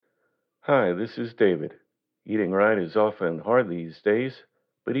Hi, this is David. Eating right is often hard these days,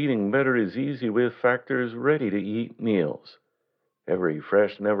 but eating better is easy with Factor's ready to eat meals. Every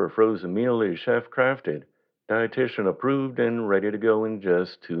fresh, never frozen meal is chef crafted, dietitian approved, and ready to go in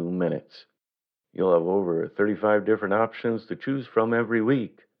just 2 minutes. You'll have over 35 different options to choose from every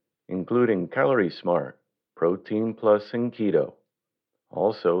week, including Calorie Smart, Protein Plus, and Keto.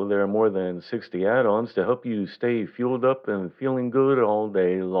 Also, there are more than 60 add ons to help you stay fueled up and feeling good all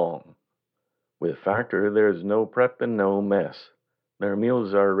day long. With Factor, there's no prep and no mess. Their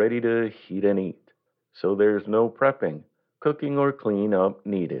meals are ready to heat and eat, so there's no prepping, cooking, or clean up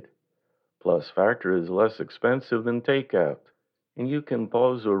needed. Plus, Factor is less expensive than takeout, and you can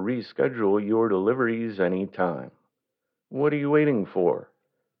pause or reschedule your deliveries anytime. What are you waiting for?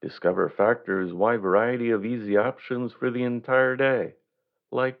 Discover Factor's wide variety of easy options for the entire day,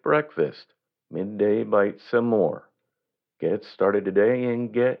 like breakfast, midday bites, and more. Get started today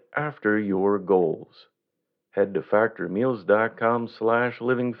and get after your goals. Head to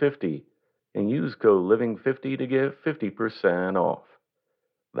factormeals.com/living50 and use code living50 to get 50% off.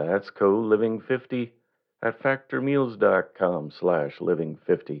 That's code living50 at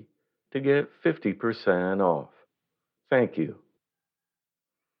factormeals.com/living50 to get 50% off. Thank you.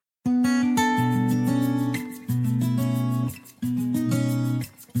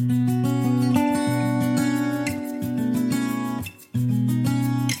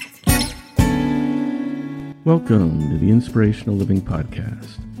 Welcome to the Inspirational Living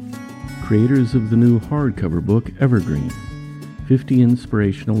Podcast. Creators of the new hardcover book, Evergreen, 50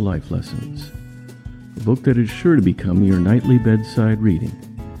 Inspirational Life Lessons. A book that is sure to become your nightly bedside reading,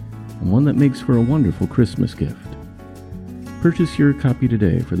 and one that makes for a wonderful Christmas gift. Purchase your copy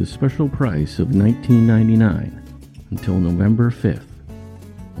today for the special price of $19.99 until November 5th.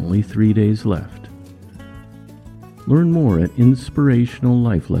 Only 3 days left. Learn more at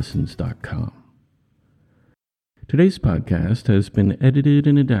inspirationallifelessons.com. Today's podcast has been edited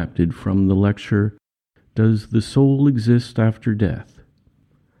and adapted from the lecture, Does the Soul Exist After Death?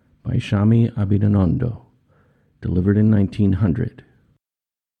 By Shami Abinanando, delivered in 1900.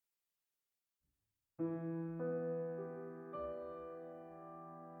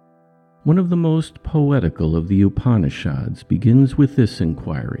 One of the most poetical of the Upanishads begins with this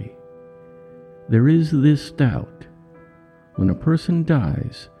inquiry. There is this doubt. When a person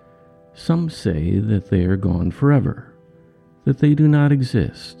dies, some say that they are gone forever, that they do not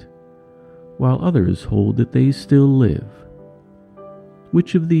exist, while others hold that they still live.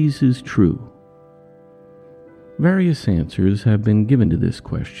 Which of these is true? Various answers have been given to this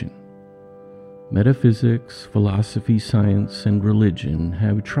question. Metaphysics, philosophy, science, and religion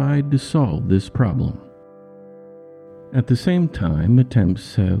have tried to solve this problem. At the same time,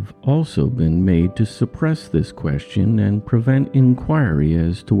 attempts have also been made to suppress this question and prevent inquiry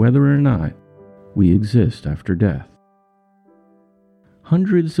as to whether or not we exist after death.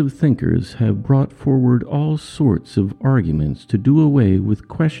 Hundreds of thinkers have brought forward all sorts of arguments to do away with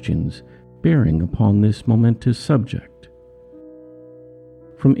questions bearing upon this momentous subject.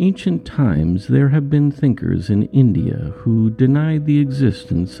 From ancient times, there have been thinkers in India who denied the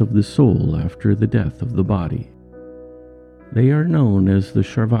existence of the soul after the death of the body. They are known as the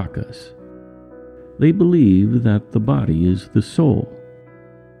Charvakas. They believe that the body is the soul,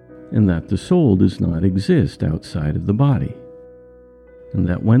 and that the soul does not exist outside of the body, and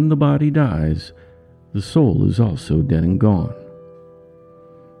that when the body dies, the soul is also dead and gone.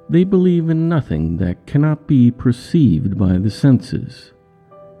 They believe in nothing that cannot be perceived by the senses.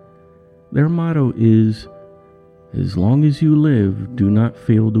 Their motto is, as long as you live, do not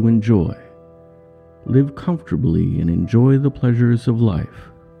fail to enjoy. Live comfortably and enjoy the pleasures of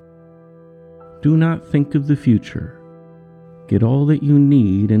life. Do not think of the future. Get all that you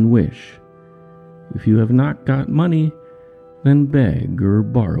need and wish. If you have not got money, then beg or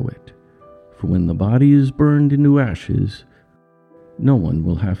borrow it, for when the body is burned into ashes, no one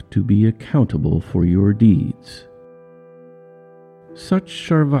will have to be accountable for your deeds. Such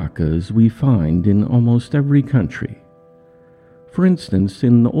Charvakas we find in almost every country. For instance,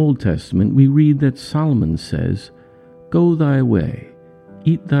 in the Old Testament, we read that Solomon says, Go thy way,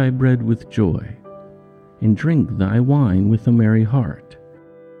 eat thy bread with joy, and drink thy wine with a merry heart.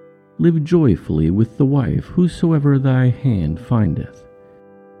 Live joyfully with the wife whosoever thy hand findeth.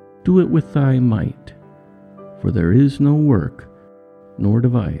 Do it with thy might, for there is no work, nor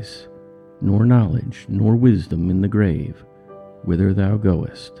device, nor knowledge, nor wisdom in the grave, whither thou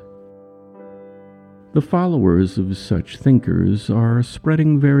goest. The followers of such thinkers are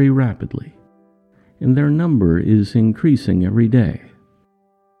spreading very rapidly, and their number is increasing every day.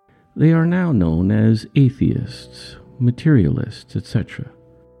 They are now known as atheists, materialists, etc.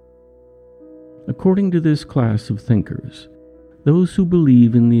 According to this class of thinkers, those who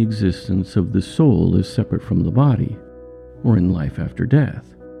believe in the existence of the soul as separate from the body, or in life after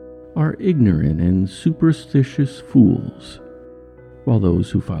death, are ignorant and superstitious fools, while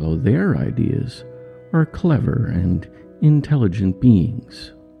those who follow their ideas are clever and intelligent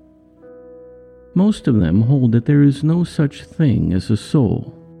beings. Most of them hold that there is no such thing as a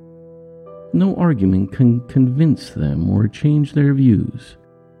soul. No argument can convince them or change their views,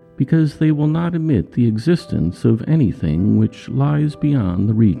 because they will not admit the existence of anything which lies beyond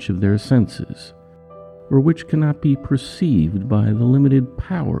the reach of their senses, or which cannot be perceived by the limited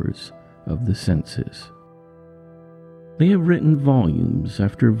powers of the senses. They have written volumes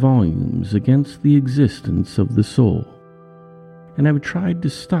after volumes against the existence of the soul, and have tried to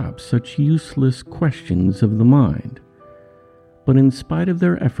stop such useless questions of the mind, but in spite of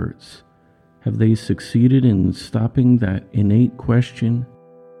their efforts, have they succeeded in stopping that innate question,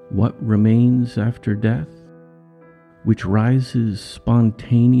 what remains after death, which rises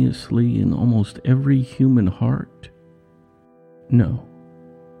spontaneously in almost every human heart? No.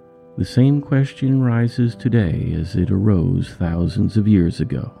 The same question rises today as it arose thousands of years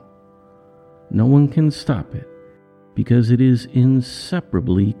ago. No one can stop it, because it is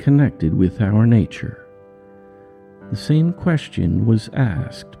inseparably connected with our nature. The same question was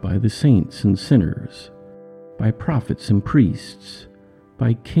asked by the saints and sinners, by prophets and priests,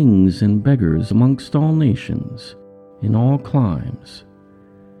 by kings and beggars amongst all nations, in all climes.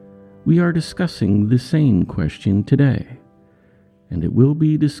 We are discussing the same question today, and it will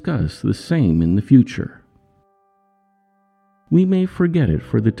be discussed the same in the future. We may forget it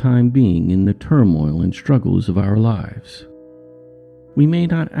for the time being in the turmoil and struggles of our lives. We may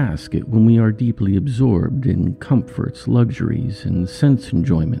not ask it when we are deeply absorbed in comforts, luxuries, and sense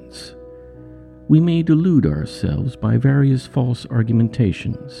enjoyments. We may delude ourselves by various false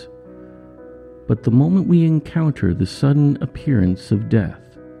argumentations. But the moment we encounter the sudden appearance of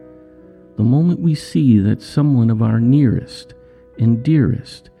death, the moment we see that someone of our nearest and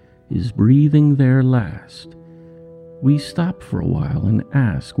dearest is breathing their last, we stop for a while and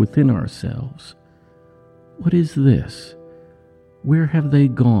ask within ourselves, what is this? Where have they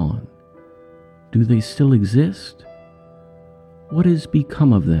gone? Do they still exist? What has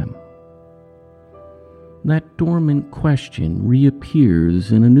become of them? That dormant question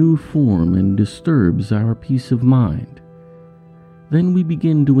reappears in a new form and disturbs our peace of mind. Then we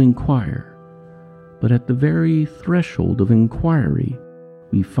begin to inquire, but at the very threshold of inquiry,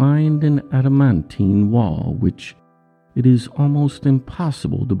 we find an adamantine wall which it is almost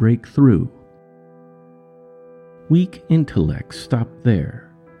impossible to break through. Weak intellects stop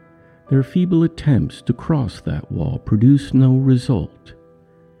there. Their feeble attempts to cross that wall produce no result.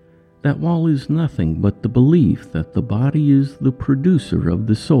 That wall is nothing but the belief that the body is the producer of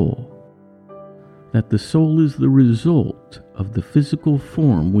the soul, that the soul is the result of the physical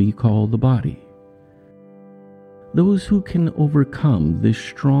form we call the body. Those who can overcome this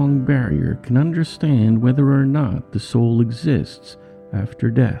strong barrier can understand whether or not the soul exists after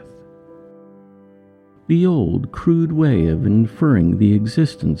death. The old, crude way of inferring the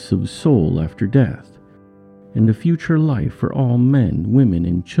existence of soul after death and a future life for all men, women,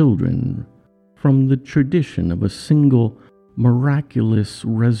 and children from the tradition of a single miraculous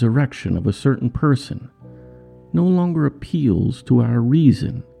resurrection of a certain person no longer appeals to our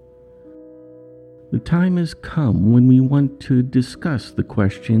reason. The time has come when we want to discuss the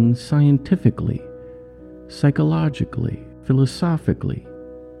question scientifically, psychologically, philosophically,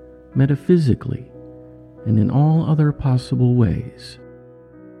 metaphysically, and in all other possible ways.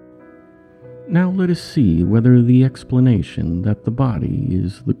 Now let us see whether the explanation that the body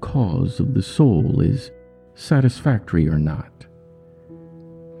is the cause of the soul is satisfactory or not.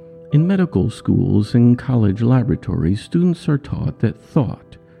 In medical schools and college laboratories, students are taught that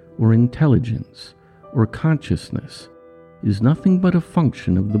thought, or intelligence, or consciousness is nothing but a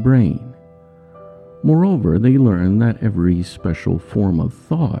function of the brain. Moreover, they learn that every special form of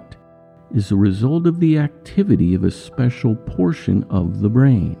thought is a result of the activity of a special portion of the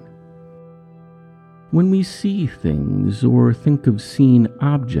brain. When we see things or think of seen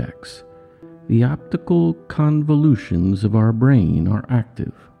objects, the optical convolutions of our brain are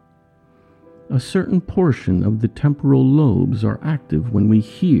active. A certain portion of the temporal lobes are active when we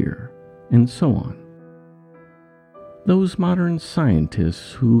hear, and so on. Those modern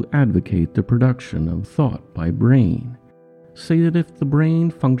scientists who advocate the production of thought by brain say that if the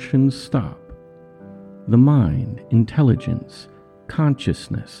brain functions stop, the mind, intelligence,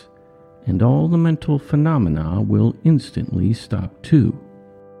 consciousness, and all the mental phenomena will instantly stop too.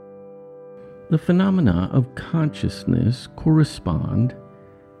 The phenomena of consciousness correspond,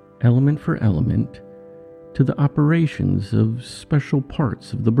 element for element, to the operations of special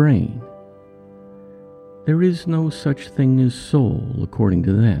parts of the brain. There is no such thing as soul, according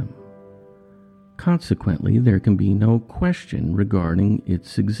to them. Consequently, there can be no question regarding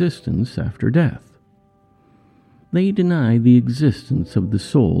its existence after death. They deny the existence of the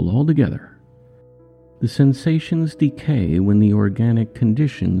soul altogether. The sensations decay when the organic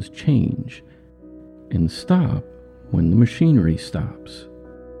conditions change, and stop when the machinery stops.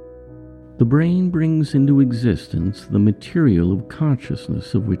 The brain brings into existence the material of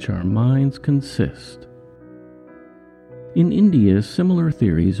consciousness of which our minds consist. In India, similar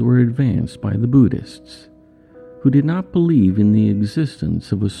theories were advanced by the Buddhists, who did not believe in the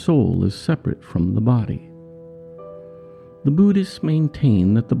existence of a soul as separate from the body. The Buddhists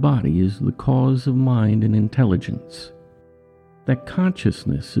maintain that the body is the cause of mind and intelligence, that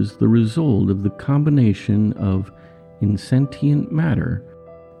consciousness is the result of the combination of insentient matter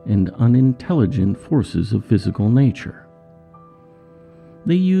and unintelligent forces of physical nature.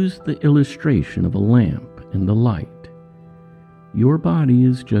 They use the illustration of a lamp and the light. Your body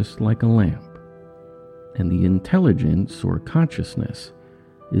is just like a lamp, and the intelligence or consciousness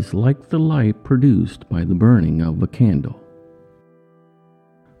is like the light produced by the burning of a candle.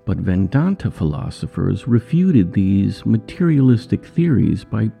 But Vedanta philosophers refuted these materialistic theories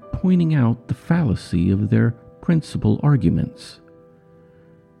by pointing out the fallacy of their principal arguments.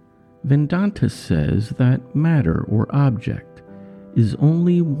 Vedanta says that matter or object is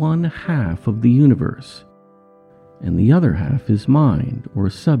only one half of the universe, and the other half is mind or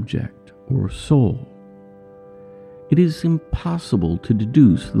subject or soul. It is impossible to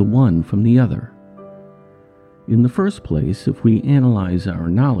deduce the one from the other. In the first place, if we analyze our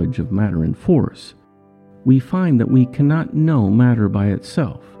knowledge of matter and force, we find that we cannot know matter by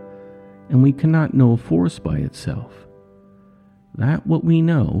itself, and we cannot know force by itself. That what we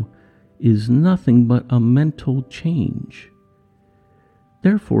know is nothing but a mental change.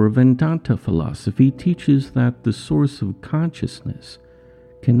 Therefore, Vedanta philosophy teaches that the source of consciousness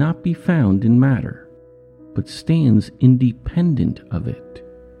cannot be found in matter, but stands independent of it.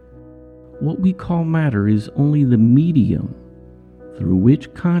 What we call matter is only the medium through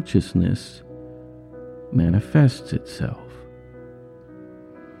which consciousness manifests itself.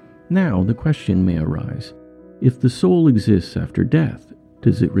 Now, the question may arise, if the soul exists after death,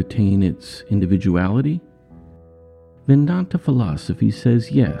 does it retain its individuality? Vedanta philosophy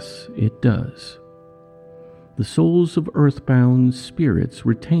says yes, it does. The souls of earthbound spirits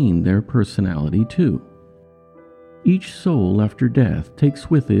retain their personality too. Each soul after death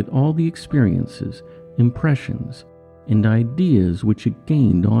takes with it all the experiences, impressions, and ideas which it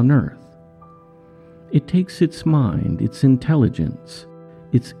gained on earth. It takes its mind, its intelligence,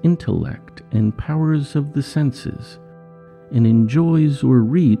 its intellect, and powers of the senses, and enjoys or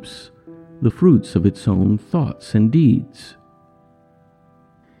reaps the fruits of its own thoughts and deeds.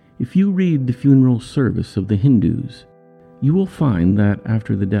 If you read the funeral service of the Hindus, you will find that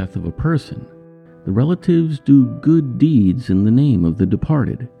after the death of a person, the relatives do good deeds in the name of the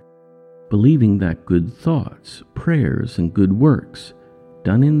departed, believing that good thoughts, prayers, and good works,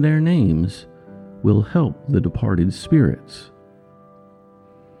 done in their names, will help the departed spirits.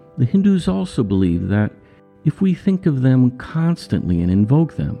 The Hindus also believe that if we think of them constantly and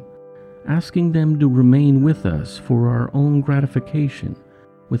invoke them, asking them to remain with us for our own gratification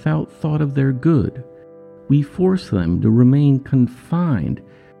without thought of their good, we force them to remain confined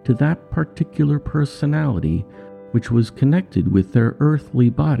to that particular personality which was connected with their earthly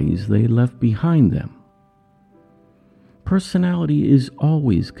bodies they left behind them. Personality is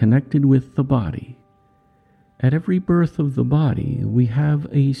always connected with the body. At every birth of the body, we have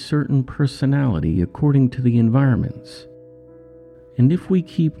a certain personality according to the environments. And if we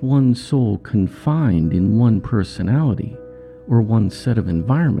keep one soul confined in one personality or one set of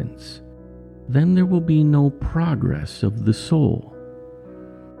environments, then there will be no progress of the soul.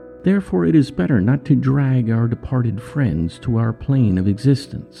 Therefore, it is better not to drag our departed friends to our plane of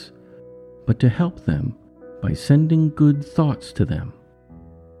existence, but to help them by sending good thoughts to them.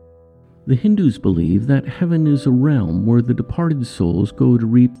 The Hindus believe that heaven is a realm where the departed souls go to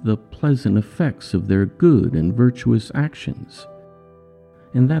reap the pleasant effects of their good and virtuous actions,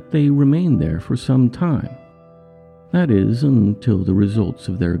 and that they remain there for some time. That is, until the results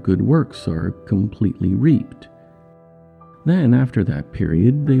of their good works are completely reaped. Then, after that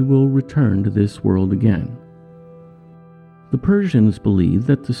period, they will return to this world again. The Persians believed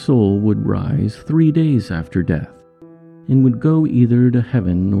that the soul would rise 3 days after death, and would go either to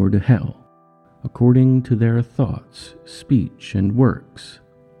heaven or to hell, according to their thoughts, speech, and works.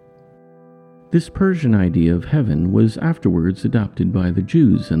 This Persian idea of heaven was afterwards adopted by the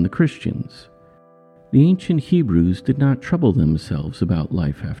Jews and the Christians. The ancient Hebrews did not trouble themselves about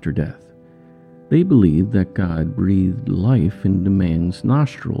life after death. They believed that God breathed life into man's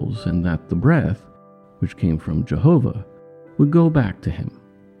nostrils and that the breath, which came from Jehovah, would go back to him,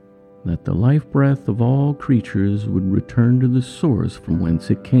 that the life breath of all creatures would return to the source from whence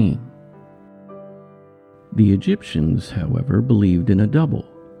it came. The Egyptians, however, believed in a double,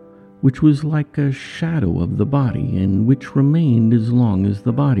 which was like a shadow of the body and which remained as long as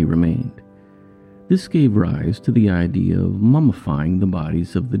the body remained. This gave rise to the idea of mummifying the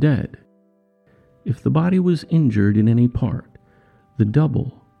bodies of the dead. If the body was injured in any part, the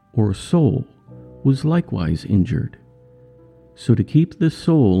double, or soul, was likewise injured. So to keep the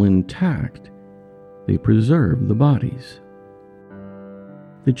soul intact, they preserved the bodies.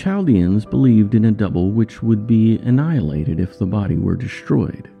 The Chaldeans believed in a double which would be annihilated if the body were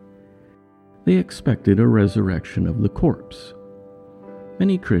destroyed. They expected a resurrection of the corpse.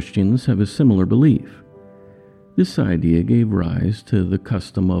 Many Christians have a similar belief. This idea gave rise to the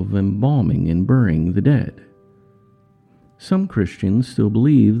custom of embalming and burying the dead. Some Christians still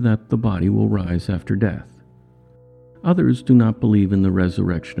believe that the body will rise after death. Others do not believe in the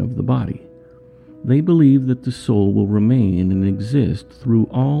resurrection of the body. They believe that the soul will remain and exist through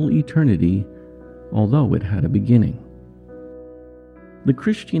all eternity, although it had a beginning. The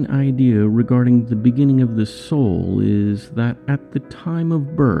Christian idea regarding the beginning of the soul is that at the time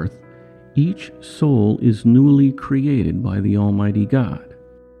of birth, each soul is newly created by the Almighty God.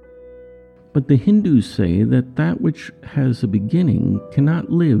 But the Hindus say that that which has a beginning cannot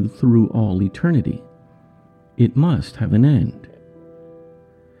live through all eternity. It must have an end.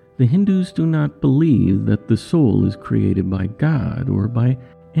 The Hindus do not believe that the soul is created by God or by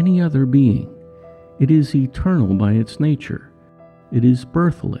any other being. It is eternal by its nature. It is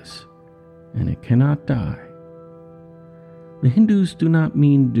birthless, and it cannot die. The Hindus do not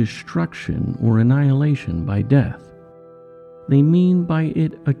mean destruction or annihilation by death. They mean by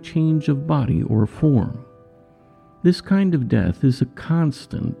it a change of body or form. This kind of death is a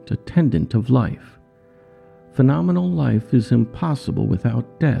constant attendant of life. Phenomenal life is impossible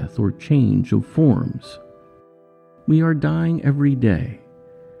without death or change of forms. We are dying every day.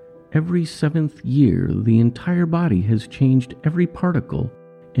 Every 7th year, the entire body has changed every particle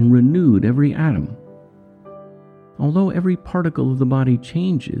and renewed every atom. Although every particle of the body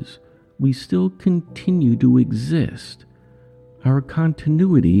changes, we still continue to exist. Our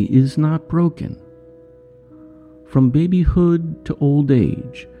continuity is not broken. From babyhood to old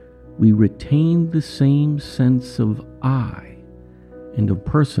age, we retain the same sense of I and of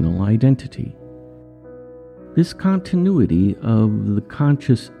personal identity. This continuity of the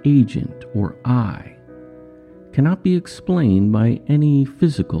conscious agent, or I, cannot be explained by any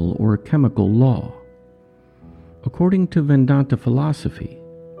physical or chemical law. According to Vedanta philosophy,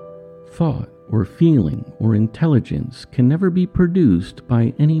 thought or feeling or intelligence can never be produced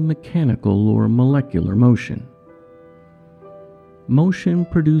by any mechanical or molecular motion. Motion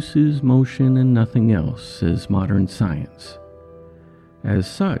produces motion and nothing else, says modern science. As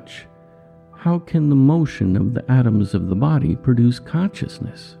such, how can the motion of the atoms of the body produce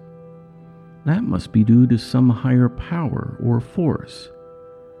consciousness? That must be due to some higher power or force.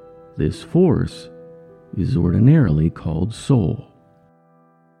 This force is ordinarily called soul.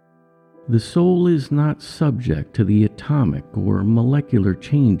 The soul is not subject to the atomic or molecular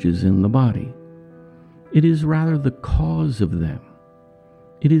changes in the body. It is rather the cause of them.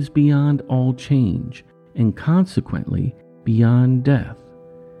 It is beyond all change and consequently beyond death.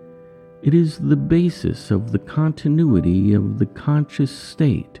 It is the basis of the continuity of the conscious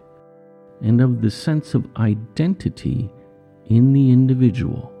state and of the sense of identity in the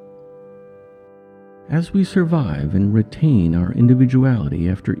individual. As we survive and retain our individuality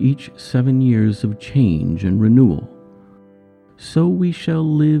after each 7 years of change and renewal, so we shall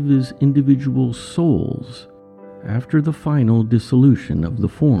live as individual souls after the final dissolution of the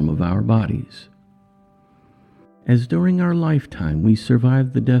form of our bodies. As during our lifetime we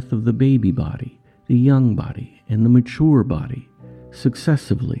survive the death of the baby body, the young body, and the mature body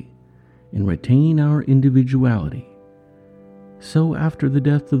successively and retain our individuality, so after the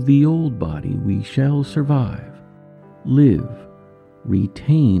death of the old body we shall survive, live,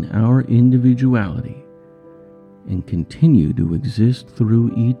 retain our individuality, and continue to exist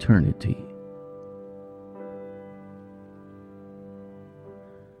through eternity.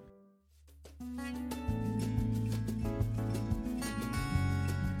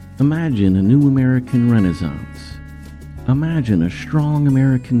 Imagine a new American Renaissance. Imagine a strong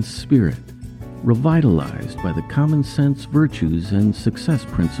American spirit, revitalized by the common sense virtues and success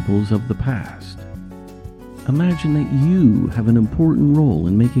principles of the past. Imagine that you have an important role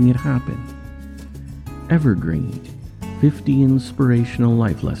in making it happen. Evergreen, 50 Inspirational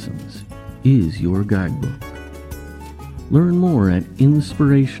Life Lessons, is your guidebook. Learn more at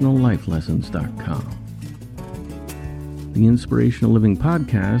inspirationallifelessons.com. The Inspirational Living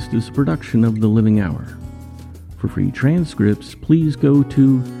Podcast is a production of The Living Hour. For free transcripts, please go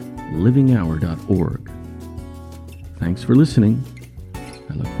to livinghour.org. Thanks for listening.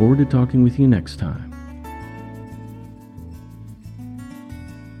 I look forward to talking with you next time.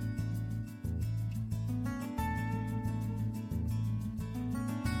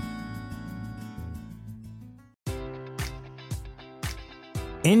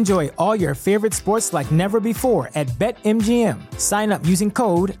 Enjoy all your favorite sports like never before at BetMGM. Sign up using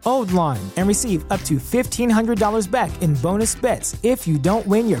code OldLine and receive up to $1,500 back in bonus bets if you don't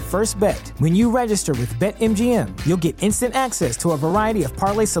win your first bet. When you register with BetMGM, you'll get instant access to a variety of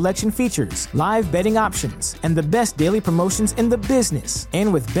parlay selection features, live betting options, and the best daily promotions in the business.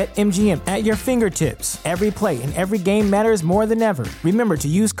 And with BetMGM at your fingertips, every play and every game matters more than ever. Remember to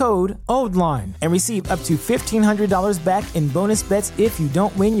use code OldLine and receive up to $1,500 back in bonus bets if you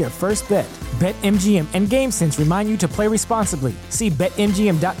don't win your first bet. BetMGM and GameSense remind you to play responsibly. See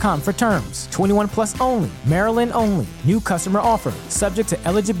BetMGM.com for terms. 21 plus only. Maryland only. New customer offer. Subject to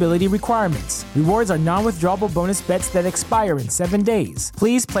eligibility requirements. Rewards are non-withdrawable bonus bets that expire in 7 days.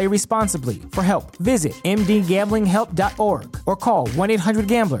 Please play responsibly. For help, visit mdgamblinghelp.org or call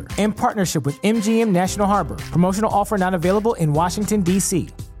 1-800-GAMBLER in partnership with MGM National Harbor. Promotional offer not available in Washington, D.C.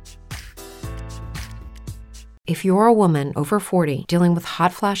 If you're a woman over 40 dealing with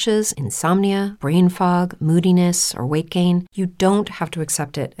hot flashes, insomnia, brain fog, moodiness, or weight gain, you don't have to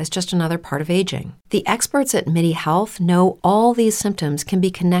accept it as just another part of aging. The experts at MIDI Health know all these symptoms can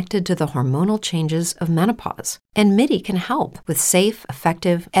be connected to the hormonal changes of menopause. And MIDI can help with safe,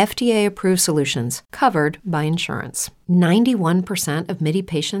 effective, FDA-approved solutions covered by insurance. 91% of MIDI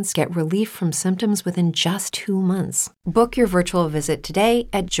patients get relief from symptoms within just 2 months. Book your virtual visit today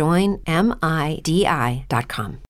at joinmidi.com.